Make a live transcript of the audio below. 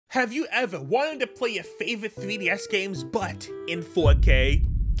Have you ever wanted to play your favorite 3DS games, but in 4K?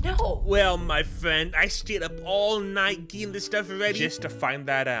 No. Well, my friend, I stayed up all night getting this stuff ready just to find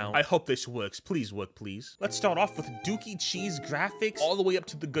that out. I hope this works. Please work, please. Let's start off with Dookie Cheese graphics all the way up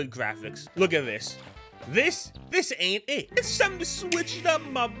to the good graphics. Look at this. This ain't it. It's time to switch it up,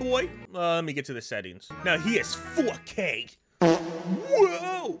 my boy. Let me get to the settings. Now here's 4K.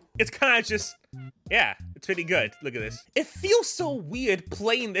 Whoa! It's kind of just, yeah, it's pretty good. Look at this. It feels so weird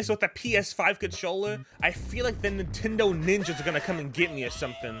playing this with a PS5 controller. I feel like the Nintendo ninjas are gonna come and get me or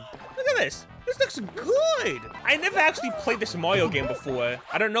something. Look at this. This looks good. I never actually played this Mario game before.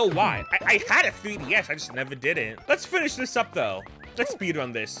 I don't know why. I had a 3DS, I just never did it. Let's finish this up though. Let's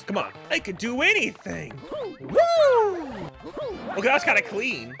speedrun this. Come on. I could do anything. Woo! Okay, that's kind of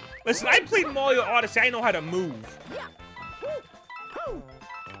clean. Listen, I played Mario Odyssey. I know how to move.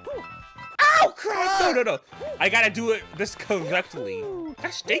 Ow, crap! No. I gotta do this correctly.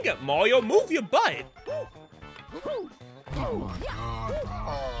 Gosh dang it, Mario. Move your butt.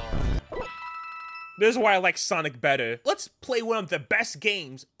 This is why I like Sonic better. Let's play one of the best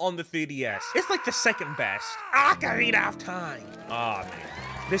games on the 3DS. It's like the second best. Ocarina of Time. Aw,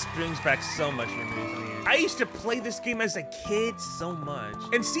 man. This brings back so much memories, man. I used to play this game as a kid so much.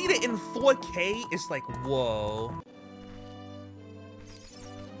 And seeing it in 4K is like, whoa.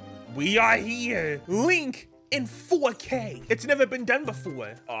 We are here. Link in 4K. It's never been done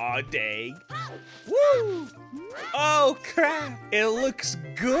before. Aw, dang. Woo! Oh, crap. It looks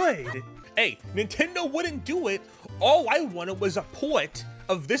good. Hey, Nintendo wouldn't do it. All I wanted was a port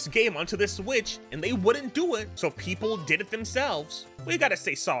of this game onto the Switch, and they wouldn't do it, so people did it themselves. We gotta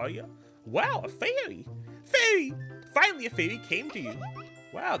say sorry. Wow, a fairy. Fairy! Finally a fairy came to you.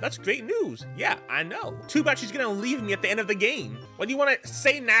 Wow, that's great news. Yeah, I know. Too bad she's gonna leave me at the end of the game. What do you wanna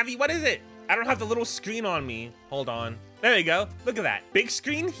say, Navi? What is it? I don't have the little screen on me. Hold on. There you go. Look at that. Big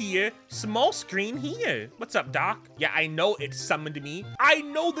screen here, small screen here. What's up, Doc? Yeah, I know it summoned me. I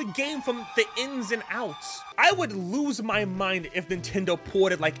know the game from the ins and outs. I would lose my mind if Nintendo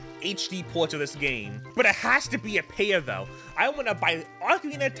ported like HD ports of this game. But it has to be a pair though. I want to buy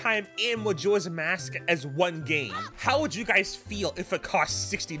Ocarina of Time and Majora's Mask as one game. How would you guys feel if it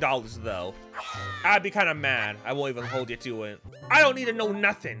cost $60 though? I'd be kind of mad. I won't even hold you to it. I don't need to know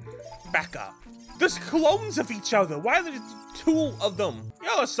nothing. Back up. There's clones of each other. Why are there two of them?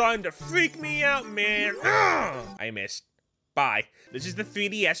 Y'all are starting to freak me out, man. Ugh. I missed. Bye. This is the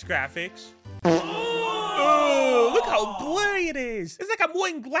 3DS graphics. Oh, look how blurry it is. It's like I'm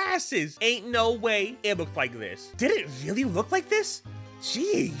wearing glasses. Ain't no way it looked like this. Did it really look like this?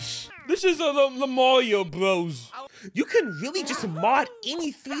 Jeez. This is the Mario Bros. You can really just mod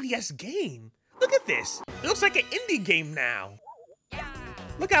any 3DS game. Look at this. It looks like an indie game now.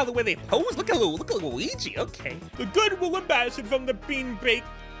 Look how the way they pose. Look at Luigi. Okay. The goodwill ambassador from the Bean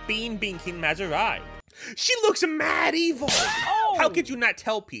King Maserati. She looks mad evil. Oh. How could you not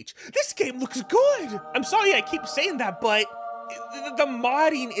tell, Peach? This game looks good. I'm sorry I keep saying that, but the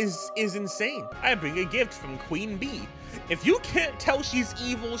modding is insane. I bring a gift from Queen Bee. If you can't tell she's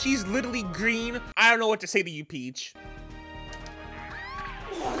evil, she's literally green. I don't know what to say to you, Peach.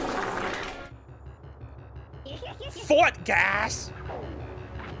 Fort gas.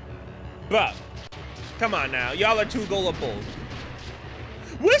 Bruh, come on now, y'all are too gullible.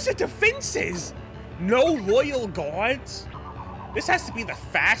 Where's the defenses? No loyal guards? This has to be the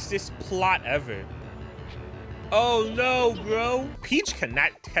fastest plot ever. Oh no, bro. Peach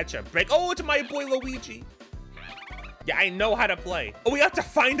cannot catch a break. Oh, it's my boy Luigi. Yeah, I know how to play. Oh, we have to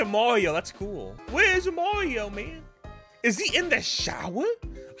find a Mario, that's cool. Where's Mario, man? Is he in the shower?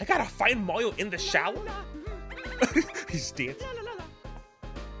 I gotta find Mario in the shower? He's dancing.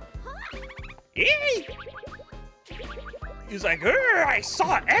 Yay! He's like, I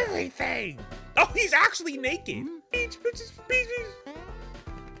saw everything. Oh, he's actually naked. Peach.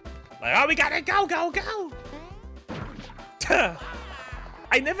 Like, oh, we gotta go.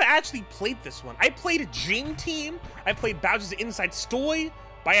 I never actually played this one. I played Dream Team. I played Bowser's Inside Story,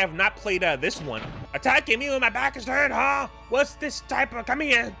 but I have not played this one. Attacking me when my back is turned, huh? What's this type of, come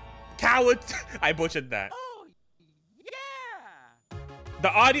here, coward. I butchered that.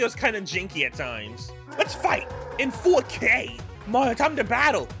 The audio's kind of janky at times. Let's fight in 4K. Mario, come to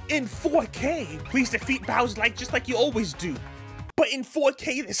battle in 4K. Please defeat Bowser just like you always do. But in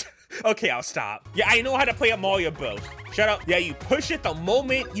 4K this... Okay, I'll stop. Yeah, I know how to play a Mario Bros. Shut up. Yeah, you push it the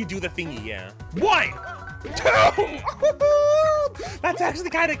moment you do the thingy, yeah. 1, 2. That's actually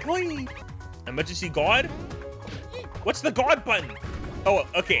kind of clean. Emergency guard? What's the guard button? Oh,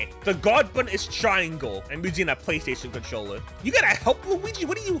 okay. The guard button is triangle. I'm using a PlayStation controller. You gotta help Luigi.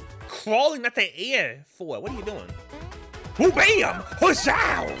 What are you crawling at the air for? What are you doing? Oh, bam!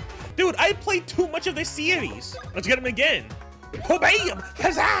 Huzzah! Dude, I played too much of this series. Let's get him again. Oh, bam!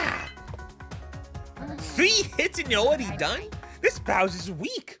 Huzzah! 3 hits and you're already done? This Bowser's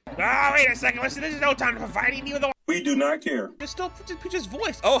weak. Oh, wait a second. Listen, this is no time for fighting you. We do not care. Just still Peach's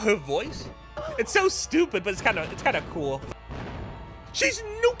voice. Oh, her voice? It's so stupid, but it's kind of cool. She's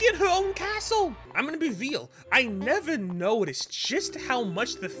nuking her own castle. I'm gonna be real. I never noticed just how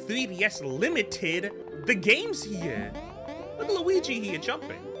much the 3DS limited the games here. Look at Luigi here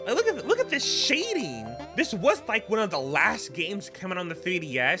jumping. Like, look at this shading. This was like one of the last games coming on the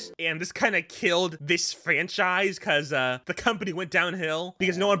 3DS, and this kind of killed this franchise because the company went downhill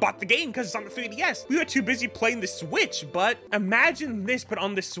because no one bought the game because it's on the 3DS. We were too busy playing the Switch, but imagine this, but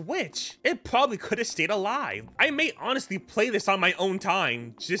on the Switch. It probably could have stayed alive. I may honestly play this on my own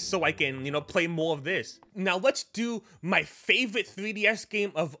time just so I can, you know, play more of this. Now let's do my favorite 3DS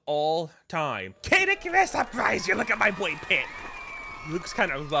game of all time. Kid Icarus, surprise you! Look at my boy Pit. He looks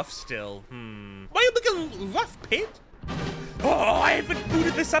kind of rough still. Why are you looking rough, Pit? Oh, I haven't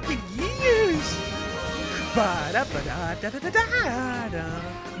booted this up in years.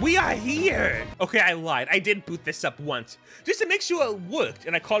 We are here. Okay, I lied. I did boot this up once just to make sure it worked,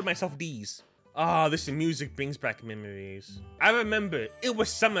 and I called myself D's. Ah, this music brings back memories. I remember it was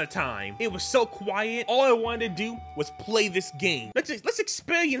summertime. It was so quiet. All I wanted to do was play this game. Let's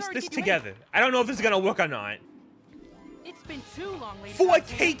experience this together. I don't know if this is gonna work or not. It's been too long.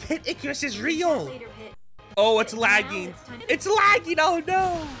 4K Kid Icarus is real. Oh, it's lagging. It's lagging. Oh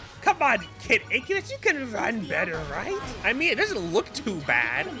no. Come on, Kid Icarus, you can run better, right? I mean, it doesn't look too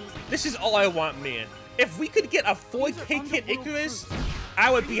bad. This is all I want, man. If we could get a 4K Kid Icarus,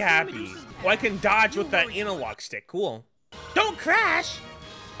 I would be happy. Or I can dodge with that analog stick. Cool. Don't crash.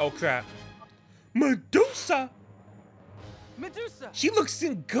 Oh crap. Medusa. She looks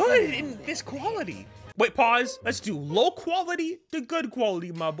good in this quality. Wait, pause. Let's do low quality to good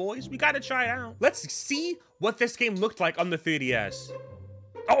quality, my boys. We gotta try it out. Let's see what this game looked like on the 3DS.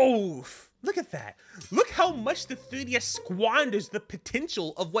 Oh, look at that. Look how much the 3DS squanders the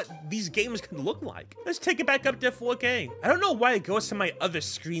potential of what these games can look like. Let's take it back up to 4K. I don't know why it goes to my other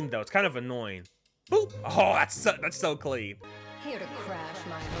screen though. It's kind of annoying. Boop. Oh, that's so clean. Here to crash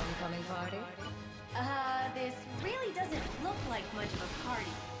my homecoming party. This really doesn't look like much of a party.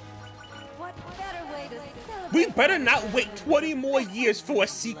 What better way to celebrate? We better not wait 20 more years for a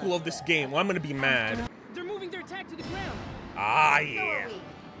sequel of this game, or I'm gonna be mad. They're moving their attack to the ground. Ah, yeah.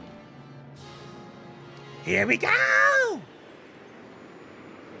 Here we go!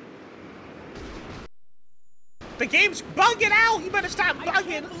 The game's bugging out! You better stop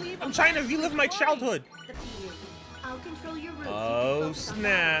bugging! I'm trying to relive my childhood. I'll control your roots. Oh,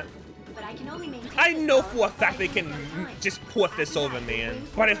 snap. But I can only maintain I know for a fact they can just port this over, man.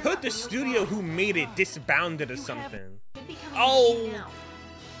 But I heard the studio who made it disbanded or something. Oh,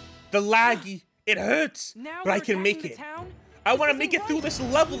 the laggy. It hurts, but I can make it. I want to make it through this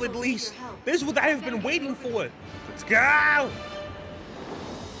level at least. This is what I have been waiting for. Let's go.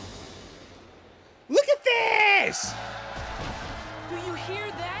 Look at this. Do you hear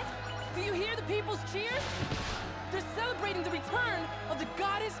that? Do you hear the people's cheers? They're celebrating the return of the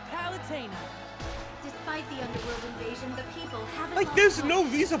goddess Palutena. Despite the underworld invasion, the people haven't Like, there's no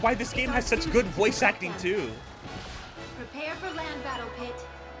reason why this game has such good voice acting too. Prepare for land battle, Pit.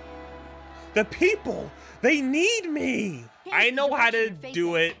 The people, they need me. I know how to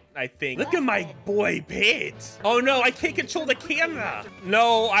do it, I think. Look at my boy Pit. Oh no, I can't control the camera.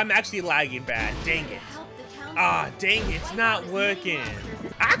 No, I'm actually lagging bad. Dang it. Ah, dang it, it's not working.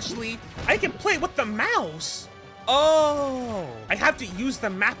 Actually, I can play with the mouse. Oh, I have to use the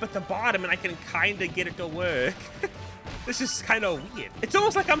map at the bottom and I can kind of get it to work. This is kind of weird. It's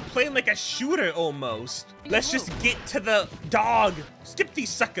almost like I'm playing like a shooter almost. Let's just get to the dog. Skip these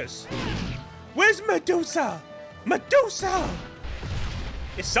suckers. Where's Medusa? Medusa!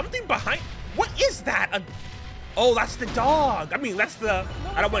 Is something behind? What is that? Oh, that's the dog. I mean, that's the...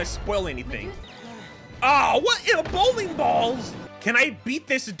 I don't want to spoil anything. Oh, what in bowling balls? Can I beat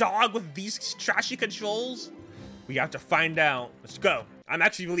this dog with these trashy controls? We have to find out. Let's go. I'm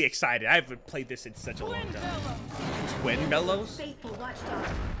actually really excited. I haven't played this in such a long time. Twin Bellows? Faithful watchdog.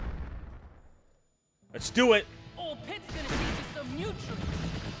 Let's do it. Oh, Pit's gonna teach us some nutrients.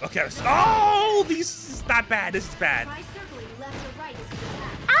 Okay, oh, this is not bad. This is bad. Try circling left or right as you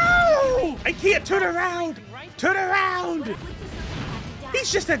attack. Ow! I can't turn around. Turn around.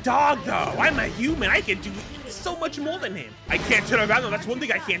 He's just a dog, though. I'm a human. I can do so much more than him. I can't turn around, though. That's one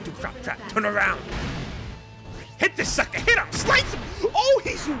thing I can't do. Crap. Turn around. Hit this sucker. Hit him. Slice him. Oh,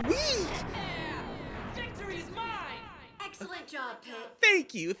 he's weak. Victory is mine. Excellent job, Pit.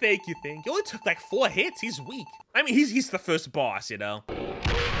 Thank you, thank you, thank you. Only took like 4 hits. He's weak. I mean, he's the first boss, you know.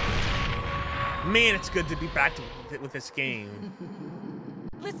 Man, it's good to be back with this game.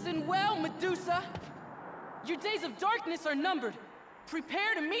 Listen well, Medusa. Your days of darkness are numbered.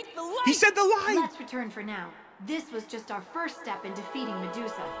 Prepare to meet the light. He said the light. Let's return for now. This was just our first step in defeating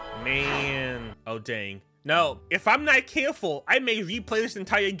Medusa. Man. Oh, dang. No, if I'm not careful, I may replay this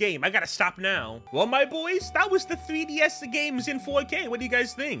entire game. I gotta stop now. Well, my boys, that was the 3DS games in 4K. What do you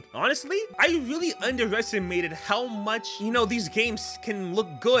guys think? Honestly, I really underestimated how much, you know, these games can look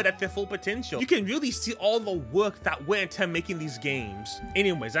good at their full potential. You can really see all the work that went into making these games.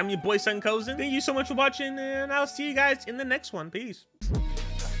 Anyways, I'm your boy SonKosen. Thank you so much for watching, and I'll see you guys in the next one. Peace.